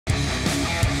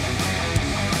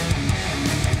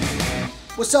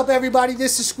What's up, everybody?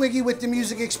 This is Squiggy with the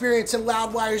Music Experience and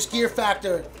Loudwire's Gear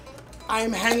Factor. I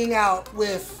am hanging out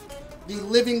with the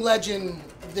living legend,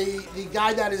 the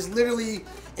guy that has literally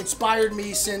inspired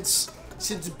me since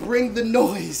Bring the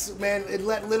Noise, man. It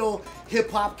let little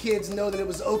hip-hop kids know that it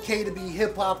was okay to be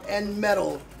hip-hop and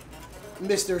metal.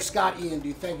 Mr. Scott Ian,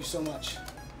 dude, thank you so much.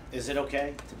 Is it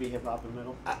okay to be hip-hop and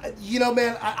metal? You know,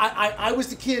 man, I was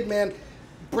the kid, man,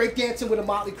 breakdancing with a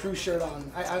Motley Crue shirt on.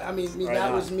 I mean right that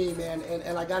on. Was me, man.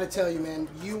 And I got to tell you, man,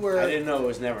 you were... I didn't know it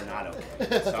was never not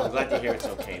okay. So I'm glad to hear it's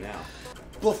okay now.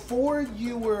 Before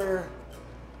you were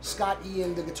Scott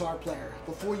Ian, the guitar player,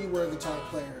 before you were a guitar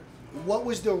player, what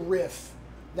was the riff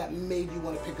that made you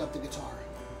want to pick up the guitar?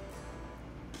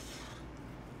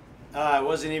 It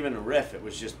wasn't even a riff. It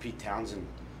was just Pete Townsend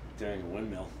doing a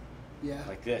windmill. Yeah.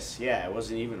 Like this. Yeah, it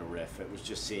wasn't even a riff. It was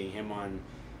just seeing him on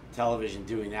television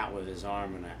doing that with his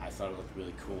arm, and I thought it looked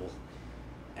really cool,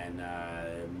 and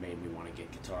it made me want to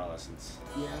get guitar lessons.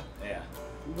 Yeah? Yeah.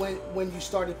 When you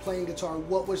started playing guitar,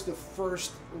 what was the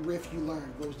first riff you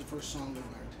learned? What was the first song you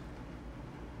learned?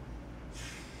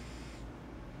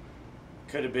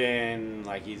 Could have been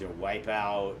like either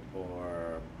Wipeout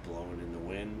or Blowing in the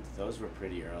Wind. Those were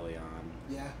pretty early on.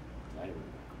 Yeah.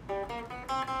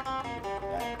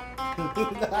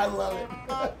 I love it.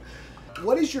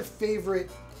 What is your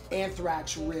favorite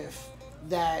Anthrax riff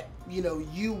that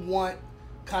you want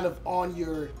kind of on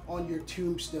your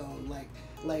tombstone?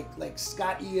 Like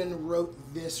Scott Ian wrote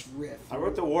this riff. I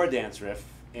wrote the War Dance riff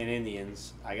in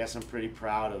Indians. I guess I'm pretty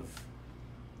proud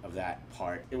of that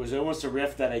part. It was almost a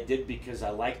riff that I did because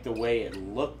I liked the way it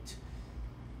looked.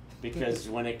 Because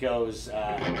when it goes,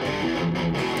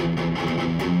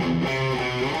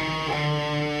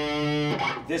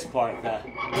 this part,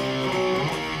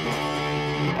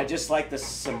 I just like the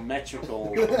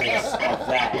symmetricalness of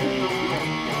that.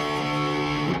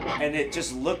 And it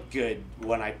just looked good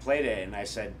when I played it, and I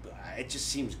said, it just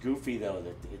seems goofy though,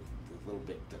 the little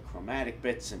bit, the chromatic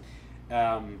bits, and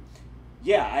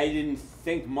yeah, I didn't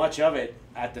think much of it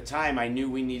at the time. I knew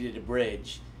we needed a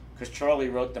bridge, because Charlie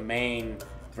wrote the main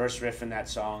verse riff in that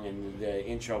song and the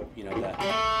intro,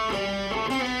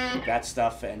 that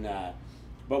stuff, and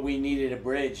but we needed a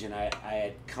bridge, and I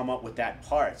had come up with that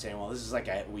part, saying, well, this is like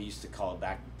we used to call it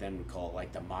back then, we call it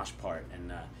like the mosh part,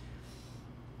 and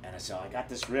I said, I got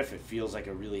this riff, it feels like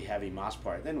a really heavy mosh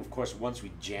part. Then, of course, once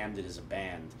we jammed it as a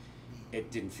band, it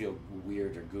didn't feel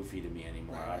weird or goofy to me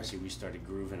anymore. Right. Obviously, we started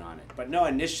grooving on it. But no,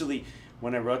 initially,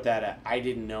 when I wrote that, I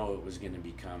didn't know it was going to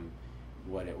become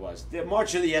what it was. The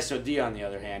March of the SOD, on the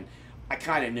other hand, I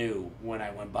kind of knew when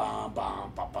I went bomb,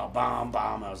 bomb, bomb, bomb, bomb,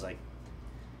 bomb. I was like,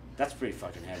 that's pretty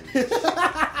fucking heavy.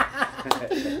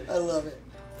 I love it.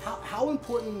 How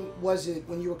important was it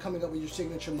when you were coming up with your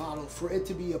signature model for it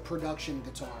to be a production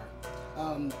guitar?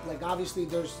 Like obviously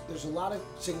there's a lot of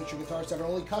signature guitars that are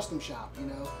only custom shop,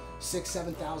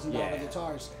 $6,000-$7,000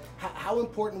 guitars. How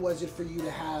important was it for you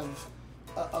to have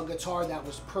a guitar that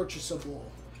was purchasable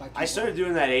by people? I started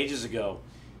doing that ages ago,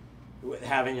 with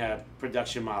having a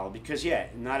production model, because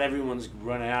not everyone's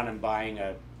running out and buying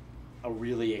a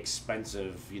really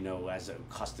expensive, as a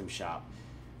custom shop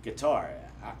guitar.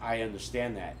 I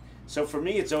understand that. So for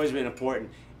me, it's always been important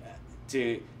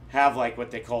to have like what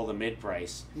they call the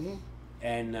mid-price,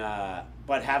 and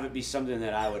but have it be something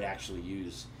that I would actually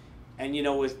use. And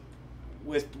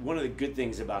with one of the good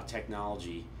things about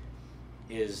technology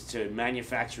is to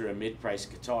manufacture a mid-price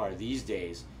guitar these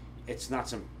days. It's not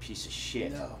some piece of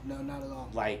shit. No, not at all.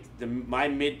 Like my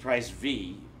mid-price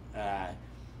V,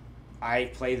 I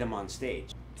play them on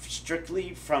stage.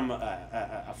 Strictly from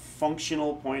a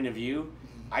functional point of view,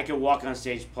 I could walk on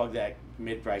stage, plug that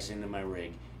mid-price into my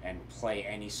rig, and play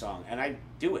any song. And I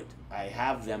do it. I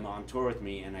have them on tour with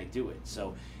me, and I do it.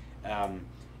 So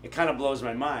it kind of blows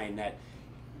my mind that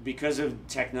because of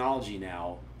technology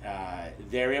now,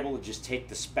 they're able to just take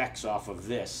the specs off of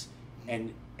this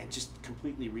and just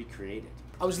completely recreate it.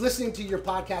 I was listening to your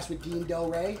podcast with Dean Del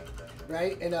Rey,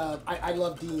 right? And I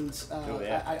love Dean's.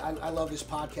 I love his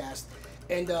podcast.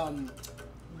 And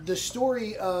the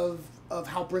story of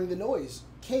how Bring the Noise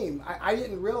came, I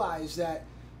didn't realize that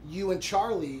you and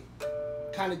Charlie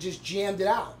kind of just jammed it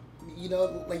out.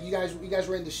 Like you guys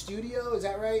were in the studio, is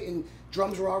that right? And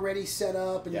drums were already set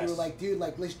up, and you were like, dude,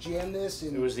 like let's jam this.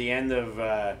 And it was the end of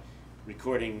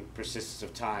recording Persistence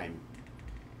of Time.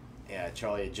 Yeah,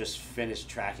 Charlie had just finished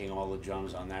tracking all the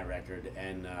drums on that record,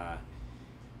 and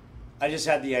I just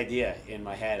had the idea in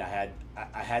my head.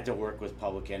 I had to work with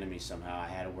Public Enemy somehow. I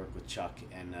had to work with Chuck,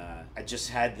 and I just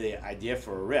had the idea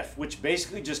for a riff, which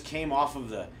basically just came off of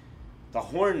the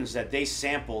horns that they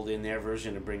sampled in their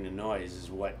version of Bring the Noise.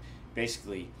 Is what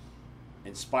basically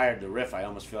inspired the riff, I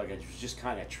almost feel like I was just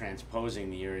kind of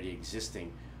transposing the already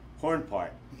existing horn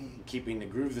part, keeping the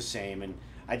groove the same. And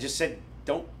I just said,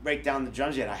 don't break down the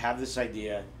drums yet. I have this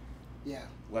idea. Yeah.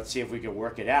 Let's see if we can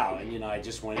work it out. And, you know, I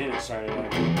just went in and started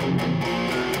going.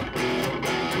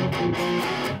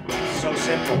 So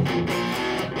simple.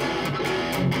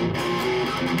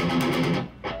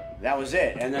 That was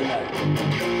it. And then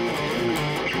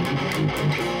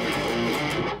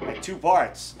like 2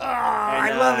 parts. Oh,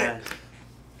 I love it.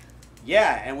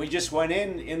 Yeah, and we just went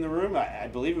in the room. I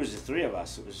believe it was the 3 of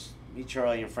us. It was me,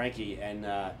 Charlie, and Frankie. And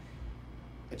I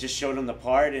just showed them the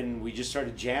part, and we just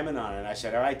started jamming on it. And I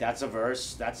said, all right, that's a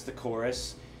verse. That's the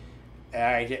chorus. All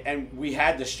right, and we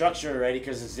had the structure already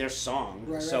because it's their song.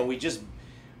 Right, so right.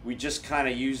 we just kind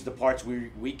of used the parts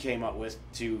we came up with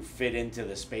to fit into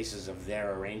the spaces of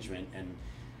their arrangement, and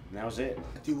that was it.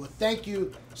 Dude, well, thank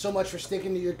you so much for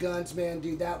sticking to your guns, man.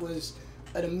 Dude, that was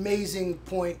an amazing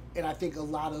point, and I think a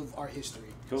lot of our history.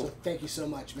 Cool. So thank you so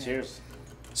much, man. Cheers.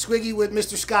 Squiggy with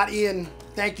Mr. Scott Ian.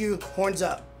 Thank you. Horns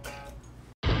up.